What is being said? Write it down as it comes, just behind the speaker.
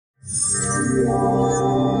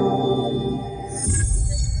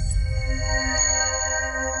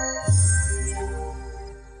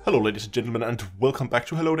Hello ladies and gentlemen, and welcome back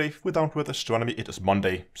to Hello Day with Down to Earth Astronomy. It is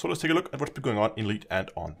Monday, so let's take a look at what's been going on in Elite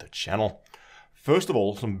and on the channel. First of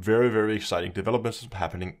all, some very exciting developments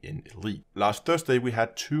happening in Elite. Last Thursday we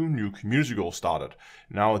had 2 new community goals started.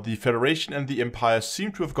 Now the Federation and the Empire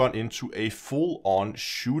seem to have gone into a full-on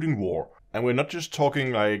shooting war. And we're not just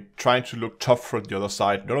talking like trying to look tough for the other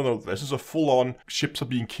side. No, this is a full-on ships are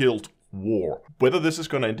being killed war. Whether this is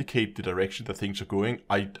going to indicate the direction that things are going,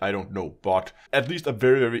 I don't know, but at least a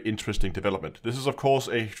very interesting development. This is of course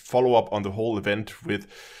a follow-up on the whole event with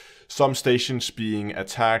some stations being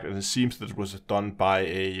attacked, and it seems that it was done by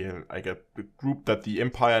a group that the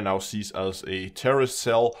Empire now sees as a terrorist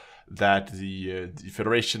cell, that the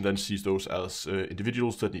Federation then sees those as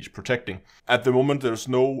individuals that need protecting. At the moment there's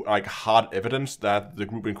no hard evidence that the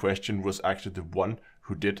group in question was actually the one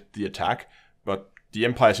who did the attack, but the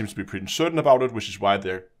Empire seems to be pretty certain about it, which is why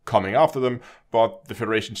they're coming after them, but the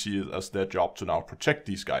Federation sees it as their job to now protect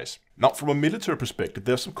these guys. Now, from a military perspective,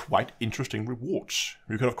 there's some quite interesting rewards.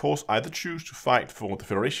 You can, of course, either choose to fight for the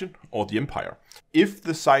Federation or the Empire. If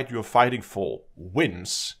the side you're fighting for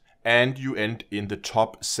wins, and you end in the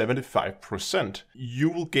top 75%, you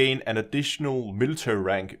will gain an additional military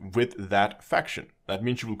rank with that faction. That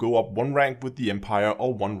means you will go up 1 rank with the Empire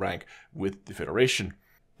or 1 rank with the Federation.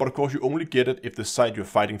 But of course you only get it if the side you're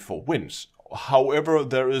fighting for wins. However,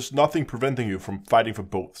 there is nothing preventing you from fighting for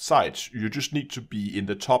both sides. You just need to be in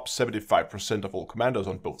the top 75% of all commanders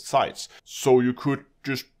on both sides. So you could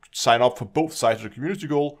just sign up for both sides of the community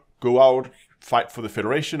goal, go out, fight for the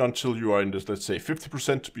Federation until you are in this, let's say,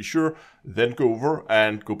 50% to be sure, then go over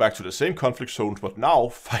and go back to the same conflict zones, but now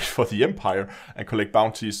fight for the Empire and collect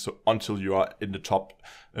bounties until you are in the top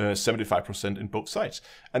 75% in both sides.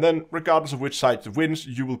 And then, regardless of which side wins,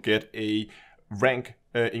 you will get a rank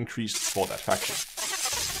increase for that faction.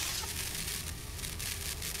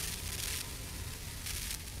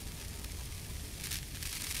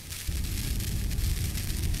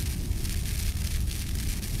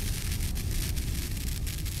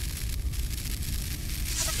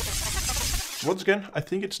 Once again, I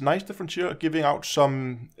think it's nice that Frontier are giving out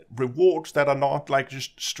some rewards that are not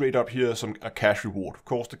just straight up here a cash reward. Of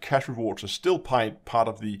course, the cash rewards are still part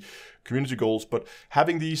of the community goals, but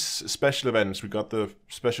having these special events, we got the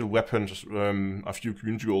special weapons, a few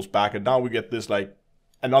community goals back, and now we get this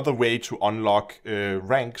another way to unlock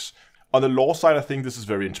ranks. On the lore side, I think this is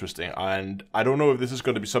very interesting, and I don't know if this is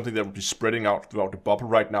going to be something that will be spreading out throughout the bubble.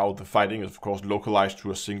 Right now, the fighting is of course localized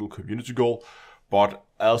to a single community goal. But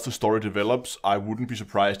as the story develops, I wouldn't be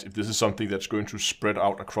surprised if this is something that's going to spread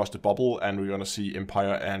out across the bubble, and we're going to see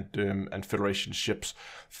Empire and Federation ships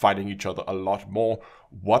fighting each other a lot more.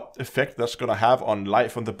 What effect that's going to have on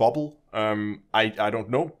life on the bubble, I don't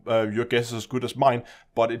know. Your guess is as good as mine,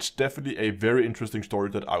 but it's definitely a very interesting story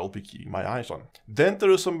that I will be keeping my eyes on. Then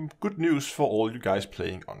there is some good news for all you guys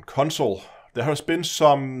playing on console. There has been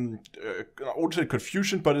some, I won't say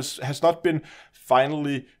confusion, but it has not been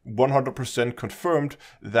finally 100% confirmed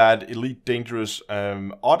that Elite Dangerous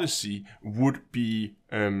Odyssey would be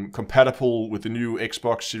compatible with the new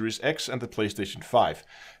Xbox Series X and the PlayStation 5.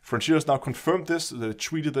 Frontier has now confirmed this. They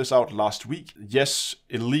tweeted this out last week. Yes,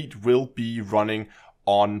 Elite will be running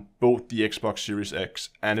on both the Xbox Series X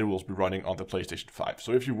and it will be running on the PlayStation 5.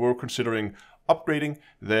 So if you were considering upgrading,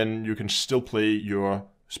 then you can still play your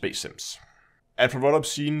Space Sims. And from what I've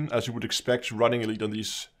seen, as you would expect, running Elite on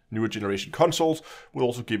these newer generation consoles will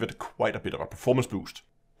also give it quite a bit of a performance boost.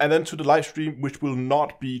 And then to the live stream, which will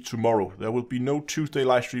not be tomorrow. There will be no Tuesday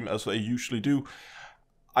live stream as I usually do.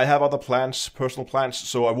 I have other plans, personal plans,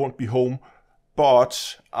 so I won't be home.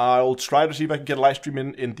 But I'll try to see if I can get a live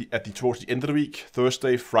stream towards the end of the week,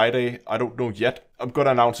 Thursday, Friday. I don't know yet. I'm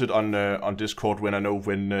gonna announce it on Discord when I know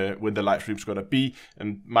when the live stream's gonna be,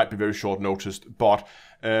 and might be very short notice. But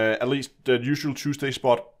at least the usual Tuesday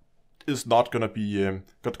spot is not gonna be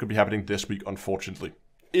happening this week, unfortunately.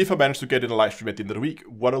 If I manage to get in a live stream at the end of the week,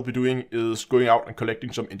 what I'll be doing is going out and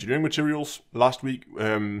collecting some engineering materials. Last week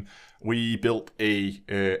we built a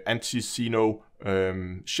anti-Xeno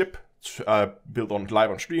ship. Built live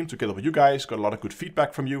on stream together with you guys, got a lot of good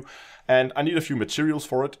feedback from you, and I need a few materials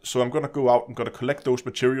for it, so I'm gonna go out and gonna collect those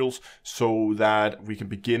materials so that we can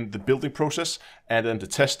begin the building process, and then the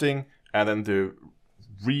testing, and then the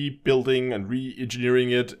rebuilding and re-engineering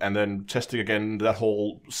it, and then testing again, that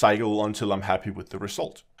whole cycle until I'm happy with the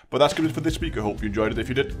result. But that's good for this week. I hope you enjoyed it. If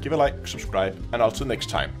you did, give a like, subscribe, and until next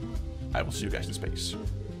time, I will see you guys in space.